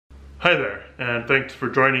Hi there, and thanks for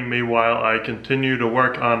joining me while I continue to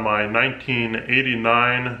work on my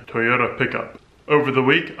 1989 Toyota pickup. Over the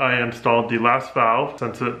week, I installed the last valve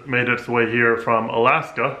since it made its way here from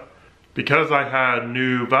Alaska. Because I had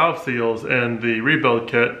new valve seals in the rebuild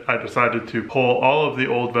kit, I decided to pull all of the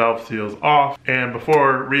old valve seals off, and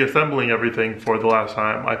before reassembling everything for the last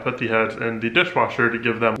time, I put the heads in the dishwasher to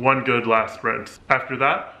give them one good last rinse. After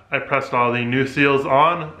that, I pressed all the new seals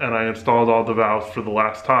on and I installed all the valves for the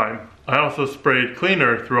last time. I also sprayed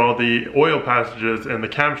cleaner through all the oil passages in the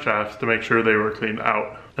camshafts to make sure they were cleaned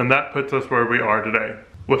out. And that puts us where we are today.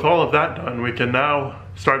 With all of that done, we can now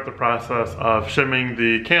start the process of shimming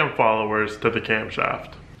the cam followers to the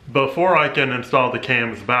camshaft. Before I can install the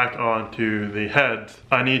cams back onto the heads,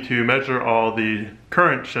 I need to measure all the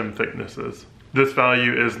current shim thicknesses. This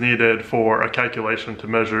value is needed for a calculation to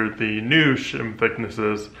measure the new shim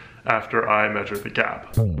thicknesses after I measure the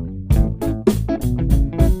gap.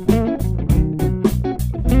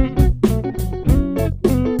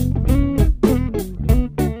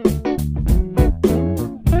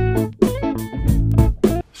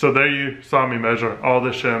 So there you saw me measure all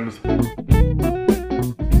the shims.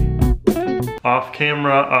 Off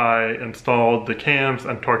camera, I installed the cams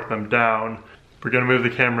and torqued them down. We're going to move the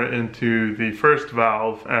camera into the first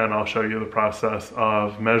valve and I'll show you the process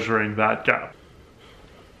of measuring that gap.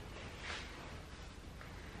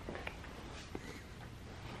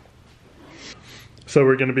 So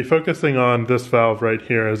we're going to be focusing on this valve right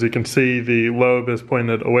here. As you can see, the lobe is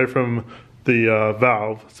pointed away from the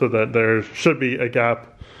valve so that there should be a gap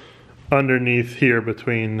underneath here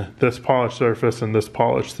between this polished surface and this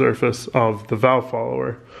polished surface of the valve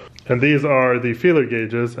follower. And these are the feeler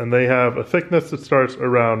gauges, and they have a thickness that starts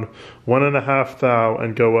around 1.5 thou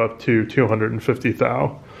and go up to 250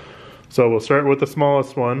 thou. So we'll start with the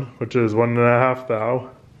smallest one, which is 1.5 thou,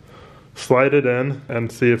 slide it in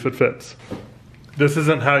and see if it fits. This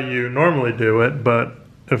isn't how you normally do it, but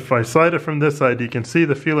if I slide it from this side, you can see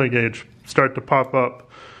the feeler gauge start to pop up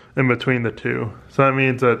in between the two. So that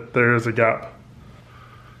means that there is a gap.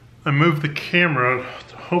 I move the camera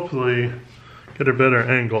to hopefully get a better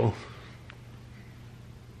angle.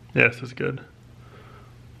 Yes, it's good.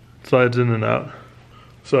 Slides in and out.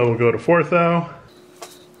 So we'll go to 4 thou,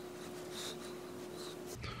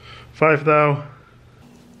 5 thou,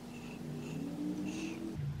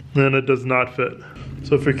 and it does not fit.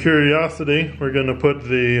 So for curiosity, we're going to put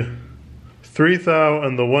the 3 thou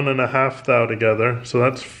and the 1.5 thou together. So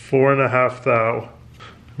that's 4.5 thou.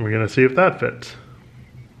 And we're going to see if that fits.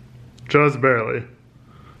 Just barely.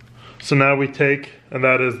 So now we take, and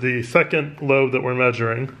that is the second lobe that we're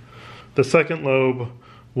measuring. The second lobe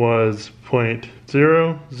was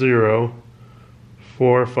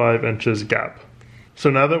 0.0045 inches gap. So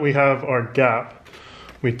now that we have our gap,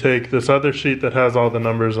 we take this other sheet that has all the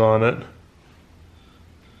numbers on it,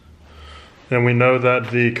 and we know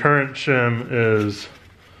that the current shim is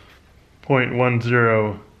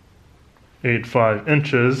 0.1085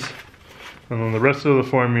 inches. And then the rest of the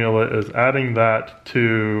formula is adding that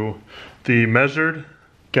to the measured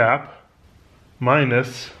gap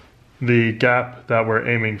minus the gap that we're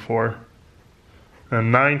aiming for.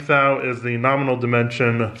 And 9 thou is the nominal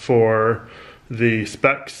dimension for the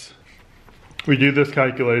specs. We do this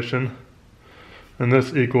calculation, and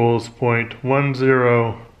this equals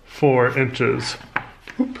 0.104 inches,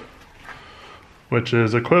 which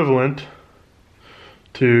is equivalent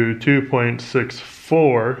to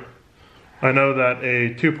 2.64. I know that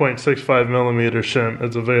a 2.65 millimeter shim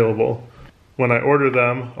is available. When I order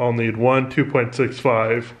them, I'll need one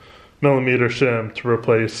 2.65 millimeter shim to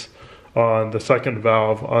replace on the second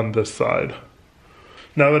valve on this side.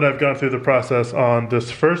 Now that I've gone through the process on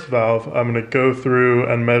this first valve, I'm going to go through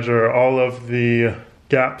and measure all of the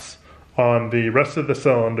gaps on the rest of the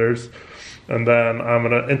cylinders, and then I'm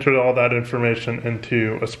going to enter all that information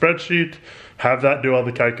into a spreadsheet, have that do all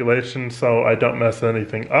the calculations so I don't mess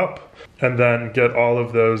anything up, and then get all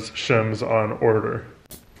of those shims on order.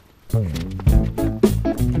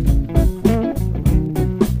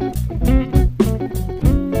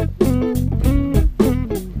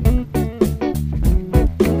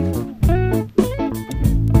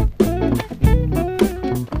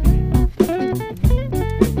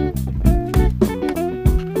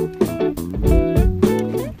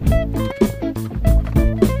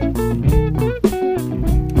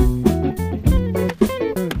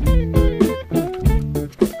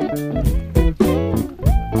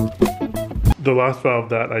 The last valve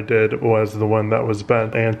that I did was the one that was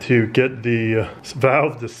bent, and to get the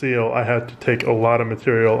valve to seal, I had to take a lot of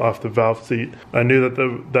material off the valve seat. I knew that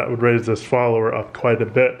that would raise this follower up quite a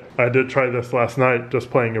bit. I did try this last night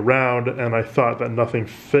just playing around, and I thought that nothing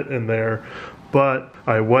fit in there, but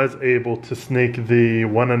I was able to sneak the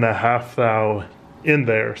 1.5 thou in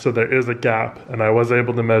there, so there is a gap, and I was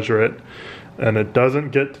able to measure it, and it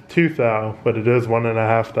doesn't get to 2 thou, but it is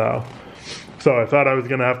 1.5 thou. So I thought I was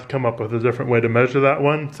gonna have to come up with a different way to measure that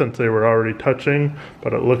one since they were already touching,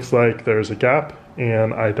 but it looks like there's a gap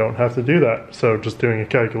and I don't have to do that. So just doing a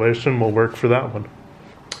calculation will work for that one.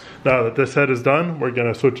 Now that this head is done, we're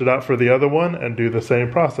gonna switch it out for the other one and do the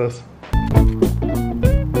same process.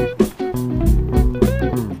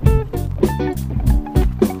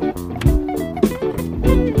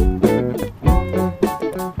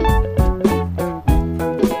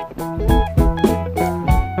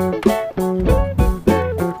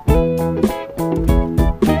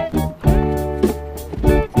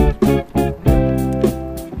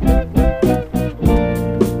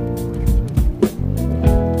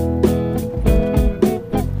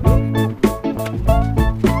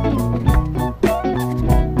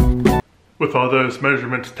 With all those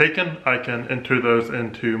measurements taken, I can enter those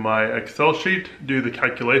into my Excel sheet, do the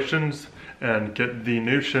calculations, and get the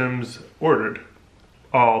new shims ordered.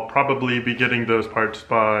 I'll probably be getting those parts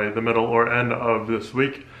by the middle or end of this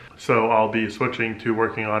week, so I'll be switching to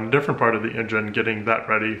working on a different part of the engine, getting that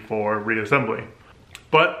ready for reassembly.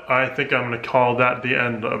 But I think I'm going to call that the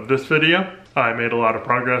end of this video. I made a lot of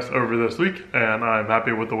progress over this week, and I'm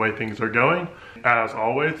happy with the way things are going. As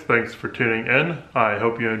always, thanks for tuning in. I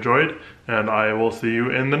hope you enjoyed, and I will see you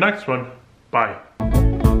in the next one. Bye.